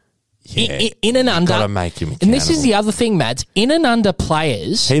 Yeah, in and under. Got to make him accountable. And this is the other thing, Mads. In and under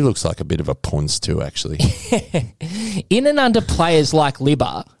players. He looks like a bit of a Ponce too, actually. In and under players like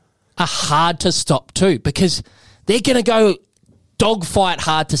Libba are hard to stop too because they're going to go dogfight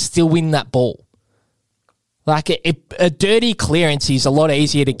hard to still win that ball. Like a dirty clearance is a lot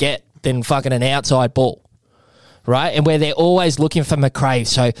easier to get than fucking an outside ball. Right? And where they're always looking for McRae.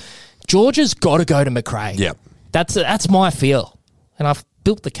 So Georgia's got to go to McRae. Yep. That's my feel. And I've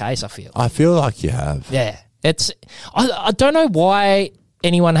built the case, I feel. I feel like you have. Yeah. I don't know why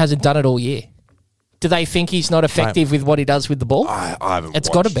anyone hasn't done it all year. Do they think he's not effective with what he does with the ball? I haven't It's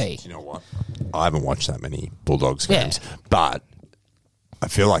got to be. You know what? I haven't watched that many Bulldogs games. But I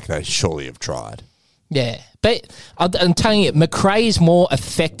feel like they surely have tried. Yeah. But I'm telling you, McRae is more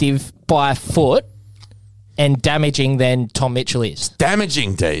effective by a foot and damaging than Tom Mitchell is.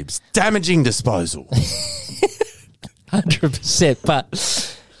 Damaging, Deebs. Damaging disposal. 100%.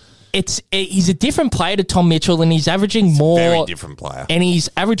 But he's a different player to Tom Mitchell and he's averaging more. Very different player. And he's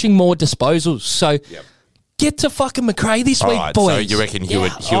averaging more disposals. So get to fucking McRae this week, boys. So you reckon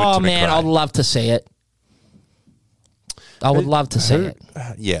Hewitt Oh, to man, McRae? I'd love to see it. I would love to see it.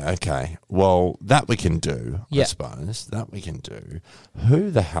 Yeah, okay. Well, that we can do, Yeah. I suppose. That we can do.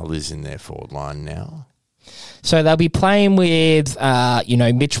 Who the hell is in their forward line now? So they'll be playing with,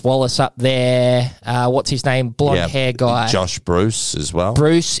 Mitch Wallace up there. What's his name? Blonde hair guy. Josh Bruce as well.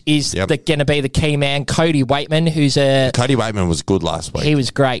 Bruce is going to be the key man. Cody Waitman, Cody Waitman was good last week. He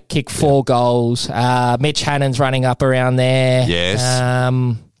was great. Kicked 4 goals. Mitch Hannon's running up around there. Yes.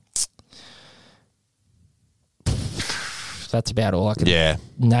 That's about all I can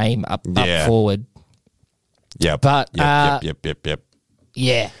name up forward. Yeah. But Yep.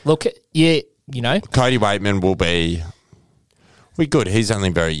 yeah, look, Cody Waitman will be. We're good. He's only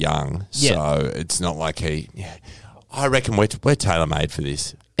very young, Yeah. so it's not like he. Yeah. I reckon we're tailor made for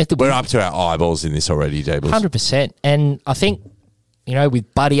this. At We're up to our eyeballs in this already, Dables. 100%. And I think,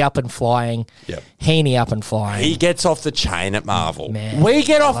 with Buddy up and flying, Yep. Heaney up and flying, He gets off the chain at Marvel. Man, we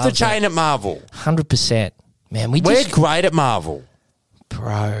get off the love chain at Marvel. 100%. Man, We're great at Marvel.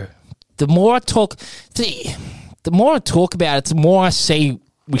 bro. The more I talk about it, the more I see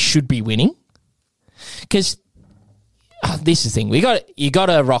we should be winning. Because this is the thing, you got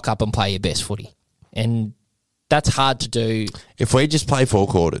to rock up and play your best footy, and that's hard to do. If we just play 4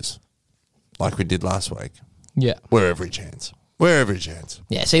 quarters, like we did last week, Yeah, we're every chance.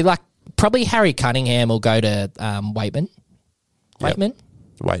 yeah. See, like probably Harry Cunningham will go to Waitman. Waitman,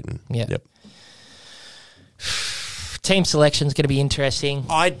 Waiting. Yeah. Yep. team selection's going to be interesting.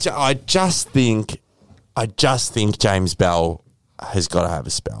 I just think James Bell has got to have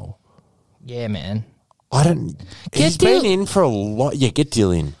a spell. Yeah, man. He's been in for a lot. Yeah, get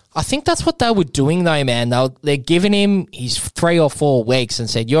Dill in. I think that's what they were doing, though, man. They're giving him his 3 or 4 weeks and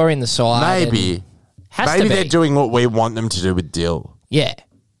said, "You're in the side." Maybe Maybe they're doing what we want them to do with Dill. Yeah,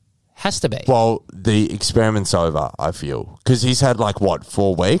 has to be. Well, the experiment's over, I feel, because he's had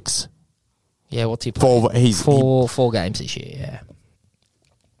 4 weeks. Yeah, what's he playing? 4. Four games this year. Yeah,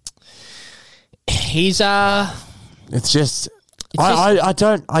 he's It's just I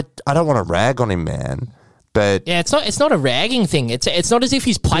don't want to rag on him, man. But yeah, it's not a ragging thing. It's not as if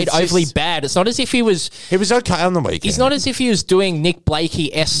he's played overly bad. It's not as if he was okay on the weekend. He's not as if he was doing Nick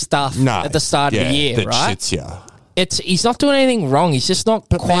Blakey-esque stuff at the start of the year, that right? Shits ya. He's not doing anything wrong. He's just not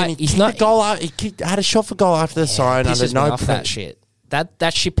quite. Man, he's not. He had a shot for goal after the siren under pisses me no off that shit.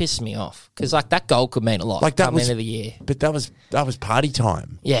 That shit pisses me off because that goal could mean a lot. Like that come was end of the year. But that was party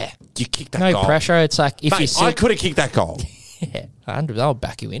time. Yeah, You kicked that no goal. pressure. It's like if Mate, you sit, I could have kicked that goal. yeah, 100. I'll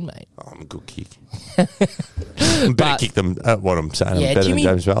back you in, mate. Oh, I'm a good kick. I'm better kick them at what I'm saying. Yeah, I'm better Jimmy-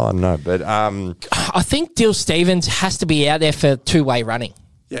 than James Bell. I don't know. But I think Dill Stevens has to be out there for 2-way running.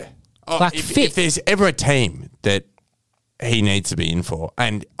 yeah. Fit. If there's ever a team that he needs to be in for,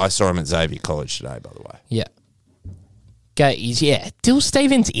 and I saw him at Xavier College today, by the way. Yeah. Dill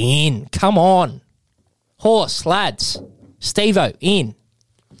Stevens in. Come on. Horse, lads. Steve-O, in.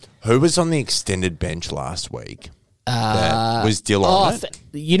 Who was on the extended bench last week? That was Dill on it?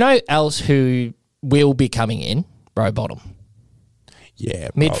 You know else who will be coming in? Rowbottom. Yeah.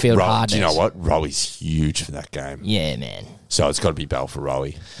 Midfield hardness. Do you know what? Rowy's huge for that game. Yeah, man. So it's got to be Bell for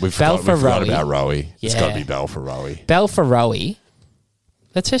Rowy. We Bell forgot, for we forgot Rowy. about Rowy. It's got to Yeah. be Bell for Rowy. Bell for Rowie.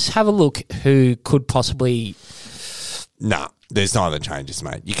 Let's just have a look who could possibly... Nah, there's no other changes,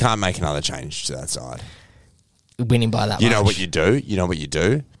 mate. You can't make another change to that side. winning by that much. You know what you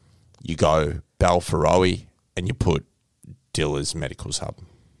do? You go Bell for Rowy and you put Dill as medical sub.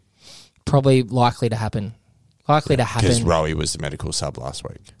 Probably likely to happen. Because Rowy was the medical sub last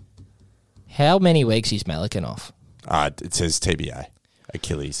week. How many weeks is Melican off? It says TBA,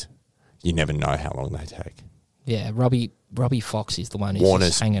 Achilles. You never know how long they take. Yeah, Robbie Fox is the one who's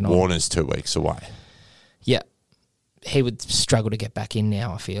just hanging on. Warner's 2 weeks away. Yeah. He would struggle to get back in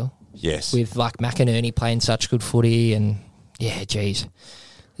now, I feel. Yes. With McInerney playing such good footy and, yeah, geez.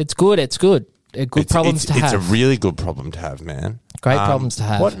 It's good. A good problems to have. It's a really good problem to have, man. Great problems to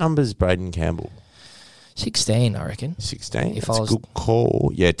have. What number is Braden Campbell? 16, I reckon. 16? If That's I was- a good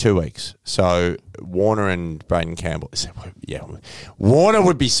call. Yeah, 2 weeks. So Warner and Braden Campbell. Yeah, Warner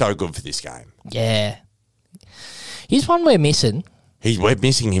would be so good for this game. Yeah. Here's one we're missing. We're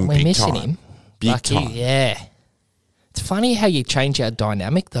missing him big time. Big time. Yeah. It's funny how you change our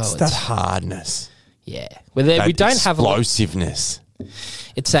dynamic, though. It's that hardness. Yeah. We don't have a lot. Explosiveness.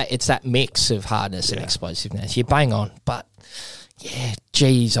 It's that mix of hardness and explosiveness. You bang on, but yeah,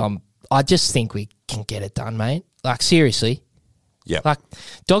 geez, I just think we can get it done, mate. Seriously. Yeah.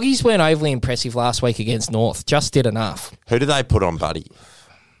 Doggies weren't overly impressive last week against North. Just did enough. Who do they put on Buddy?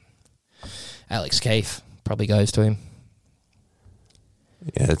 Alex Keefe probably goes to him.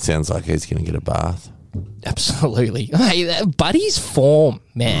 Yeah, it sounds like he's going to get a bath. Absolutely. Hey, Buddy's form,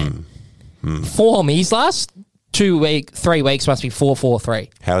 man. Form. His last 3 weeks must be 4-4-3.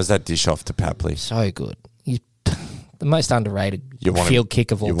 How is that dish off to Papley? So good. The most underrated want field him,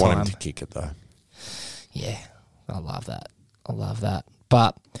 kick of all you time. want him to kick it, though. Yeah, I love that.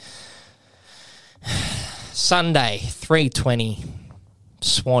 But Sunday, 3:20,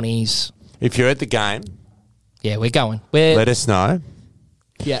 Swannies. If you're at the game, Yeah, we're going. let us know.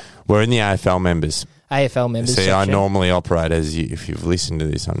 Yeah, We're in the AFL members. AFL members See, I section. normally operate, if you've listened to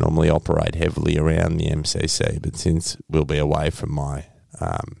this, I normally operate heavily around the MCC, but since we'll be away from my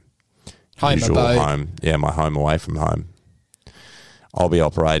Home usual abode. home, my home away from home, I'll be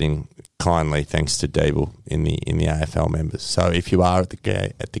operating kindly thanks to Deeble in the AFL members. So if you are at the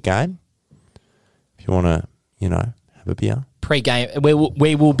game, if you want to, have a beer, Pre-game. We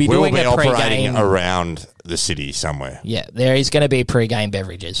will be doing a operating pre-game. around the city somewhere. Yeah, there is going to be pre-game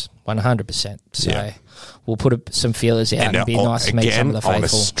beverages, 100%. So Yeah. we'll put some feelers out and it'd be nice to meet some of the I want to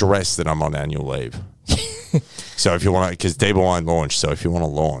faithful. stress that I'm on annual leave. So if you want to, because Deeble won't launch, so if you want to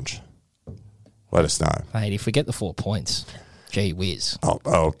launch, let us know. Mate, if we get the 4 points, gee whiz.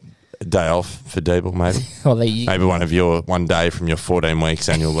 Oh, a day off for Deeble, maybe. Well, Maybe one day from your 14 weeks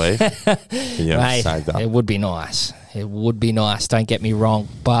annual leave. mate, saved up. it would be nice. It would be nice, don't get me wrong.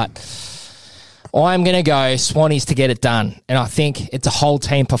 But I'm going to go Swannies to get it done. And I think it's a whole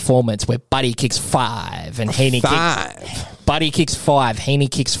team performance where Buddy kicks 5 and Heaney Buddy kicks 5, Heaney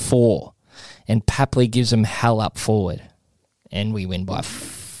kicks 4. And Papley gives them hell up forward. And we win by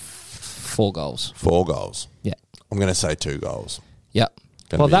 4 goals. 4 goals. Yeah. I'm going to say 2 goals. Yep.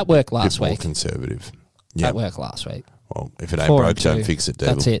 Gonna Well, be that worked a bit last more week. conservative. That worked last week. Well, if it ain't 4 broke, and 2. don't fix it, Deeble.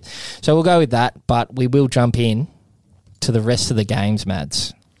 That's it. So we'll go with that, but we will jump in to the rest of the games,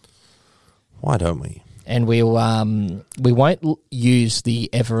 Mads. Why don't we? And we won't use the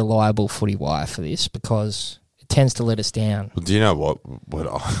ever reliable footy wire for this because it tends to let us down. Well, do you know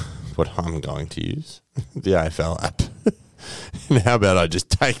what I'm going to use? The AFL app. And how about I just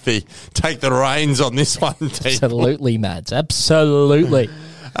take the reins on this one, Deeble? Absolutely, Mads. Absolutely.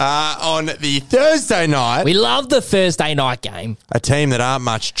 On the Thursday night, We love the Thursday night game. a team that aren't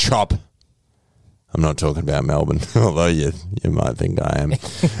much chop. I'm not talking about Melbourne, although you might think I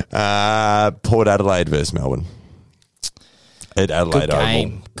am. Port Adelaide versus Melbourne. At Adelaide Good game.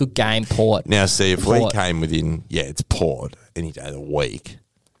 Oval. Good game, Port. Now, see, if we Port. came within, it's Port any day of the week,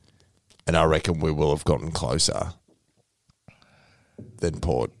 and I reckon we will have gotten closer than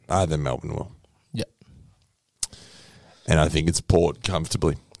Melbourne will. Yep. And I think it's Port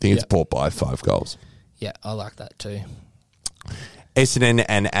comfortably. I think it's Yep. Port by 5 goals. Yeah, I like that too. Essendon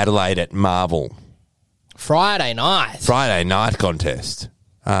and Adelaide at Marvel. Friday night. Friday night contest.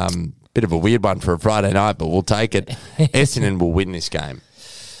 Bit of a weird one for a Friday night, but we'll take it. Essendon will win this game.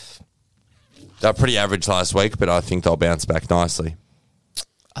 They're pretty average last week, but I think they'll bounce back nicely.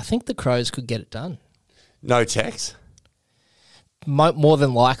 I think the Crows could get it done. No Tex. More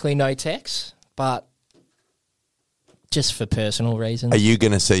than likely no Tex, but just for personal reasons. Are you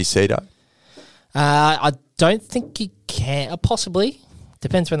going to see Cedo? I don't think you can. Possibly.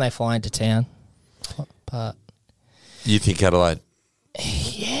 Depends when they fly into town. But You think Adelaide?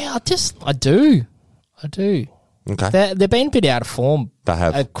 yeah, I do. Okay. They've been a bit out of form. They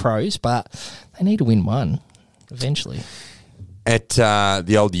have. Crows, but they need to win one eventually. At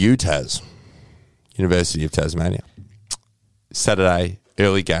the old UTAS, University of Tasmania. Saturday,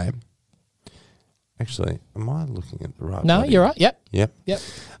 early game. Actually, am I looking at the right No, bloody- you're right. Yep. Yep.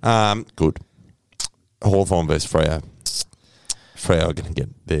 Good. Hawthorn versus Freo. Freo are going to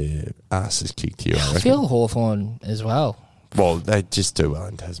get their asses kicked here, I I reckon. feel Hawthorn as well. Well, they just do well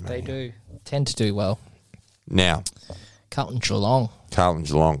in Tasmania. They do tend to do well. Now, Carlton Geelong. Carlton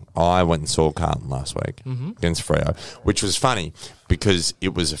Geelong. I went and saw Carlton last week against Freo, which was funny because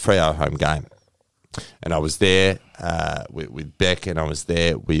it was a Freo home game. And I was there with Beck, and I was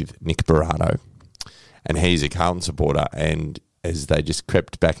there with Nick Barrado. And he's a Carlton supporter, and as they just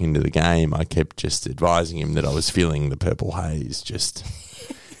crept back into the game, I kept just advising him that I was feeling the purple haze just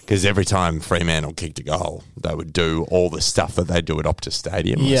because every time Fremantle kicked a goal, they would do all the stuff that they do at Optus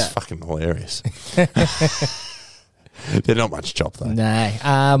Stadium. It Yeah. was fucking hilarious. They're not much chop, though. No.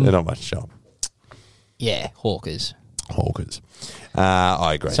 They're not much chop. Yeah, Hawkers. Hawkers.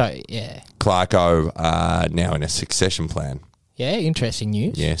 I agree. So, yeah. Clarko now in a succession plan. Yeah, interesting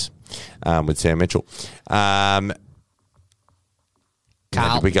news. Yes. With Sam Mitchell.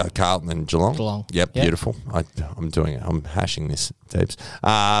 Carlton. We got Carlton and Geelong. Geelong. Yep, Yep. beautiful. I'm doing it. I'm hashing this, Deeps.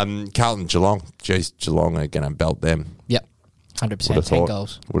 Carlton, Geelong. Jeez, Geelong are going to belt them. Yep. 100%. 10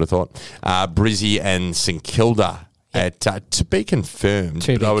 goals. Would have thought. Brizzy and St Kilda at to be confirmed.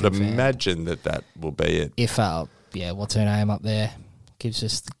 To but be I would confirmed. imagine that will be it. If, what's her name up there? Gives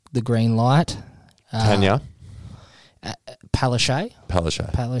us the green light. Tanya. Palaszczuk.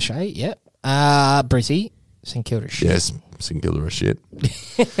 Palaszczuk. Palaszczuk, yep. Brizzy, St Kilda shit. Yes, St Kilda are shit.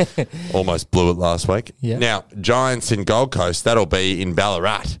 Almost blew it last week. Yeah. Now, Giants in Gold Coast, that'll be in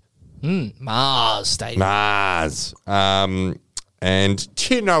Ballarat. Mars Stadium. Mars. And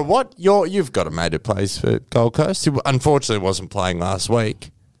do you know what? You've got a mate who plays for Gold Coast. Who unfortunately wasn't playing last week.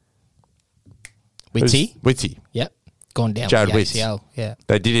 Witty. Witty. Yep. Gone down Jared with Witts. the ACL. Yeah.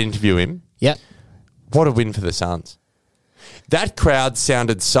 They did interview him. Yep. What a win for the Suns. That crowd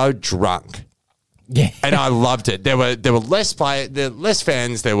sounded so drunk. Yeah. And I loved it. There were less less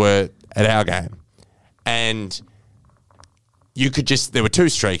fans there were at our game. And there were two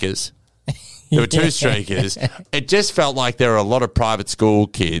streakers. It just felt like there were a lot of private school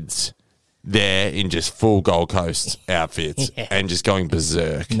kids there in just full Gold Coast outfits and just going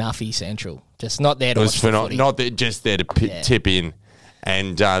berserk. Nuffy Central. Just not there to It watch was the footy. not just there to tip in.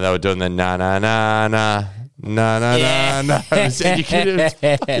 And they were doing the na na na na. No. You could have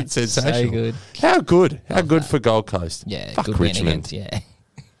fucking sensational. So good. How good? How good for Gold Coast? Yeah, Fuck good win Richmond. against, yeah.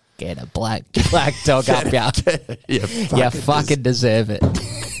 Get a black dog up ya. Yeah, You fucking deserve it.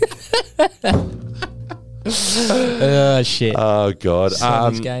 Oh, shit. Oh, God.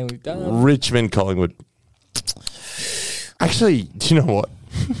 This game we've done. Richmond, Collingwood. Actually, do you know what?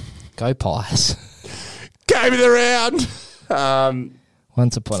 Go Pies. Game of the round.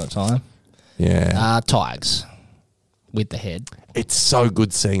 Once upon a time. Yeah. Tigers with the head. It's so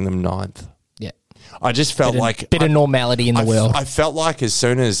good seeing them ninth. Yeah. I just felt Bit of normality in the world. I felt like as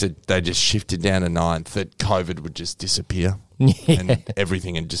soon as they just shifted down to ninth, that COVID would just disappear and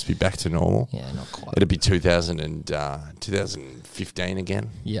everything would just be back to normal. Yeah, not quite. It'd be 2015 again.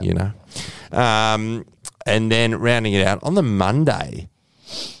 Yep. You know. And then rounding it out on the Monday,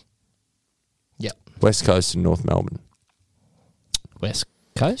 Yep. West Coast and North Melbourne. West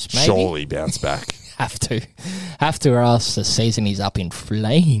Coast, maybe? Surely bounce back. Have to, or else the season is up in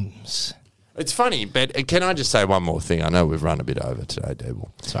flames. It's funny, but can I just say one more thing? I know we've run a bit over today, Dable.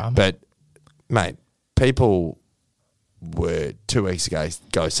 Sorry, mate. But, mate, people were 2 weeks ago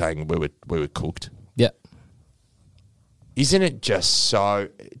saying we were cooked. Yep. Isn't it just so...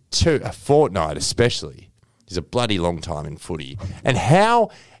 a fortnight especially is a bloody long time in footy. And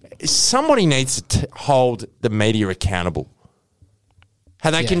how... Somebody needs to hold the media accountable. How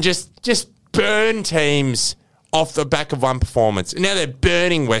they can just burn teams off the back of one performance. And now they're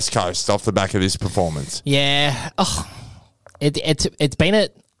burning West Coast off the back of this performance. Yeah. Oh, it's been a...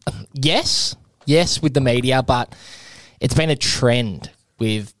 Yes with the media, but it's been a trend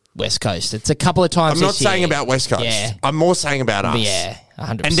with West Coast. It's a couple of times I'm not saying about West Coast. Yeah. I'm more saying about us. Yeah,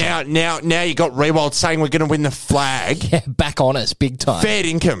 100%. And now you got Rewald saying we're going to win the flag. Yeah, back on us big time. Fair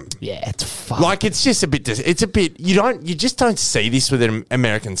income. Yeah, it's fun. Like it's just a bit. You just don't see this with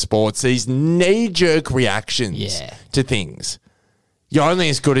American sports. These knee-jerk reactions to things. You're only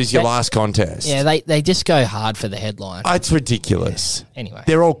as good as your last contest. Yeah, they just go hard for the headline. It's ridiculous. Yeah. Anyway,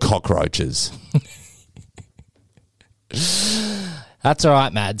 they're all cockroaches. That's all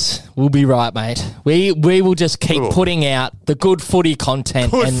right, Mads. We'll be right, mate. We will just keep putting out the good footy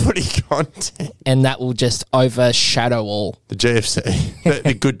content. And that will just overshadow all. The GFC.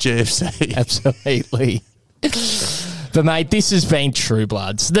 the good GFC. Absolutely. But, mate, this has been True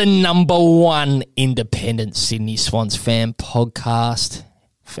Bloods, the #1 independent Sydney Swans fan podcast.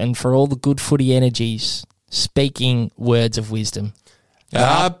 And for all the good footy energies, speaking words of wisdom.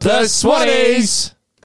 Up the Swannies!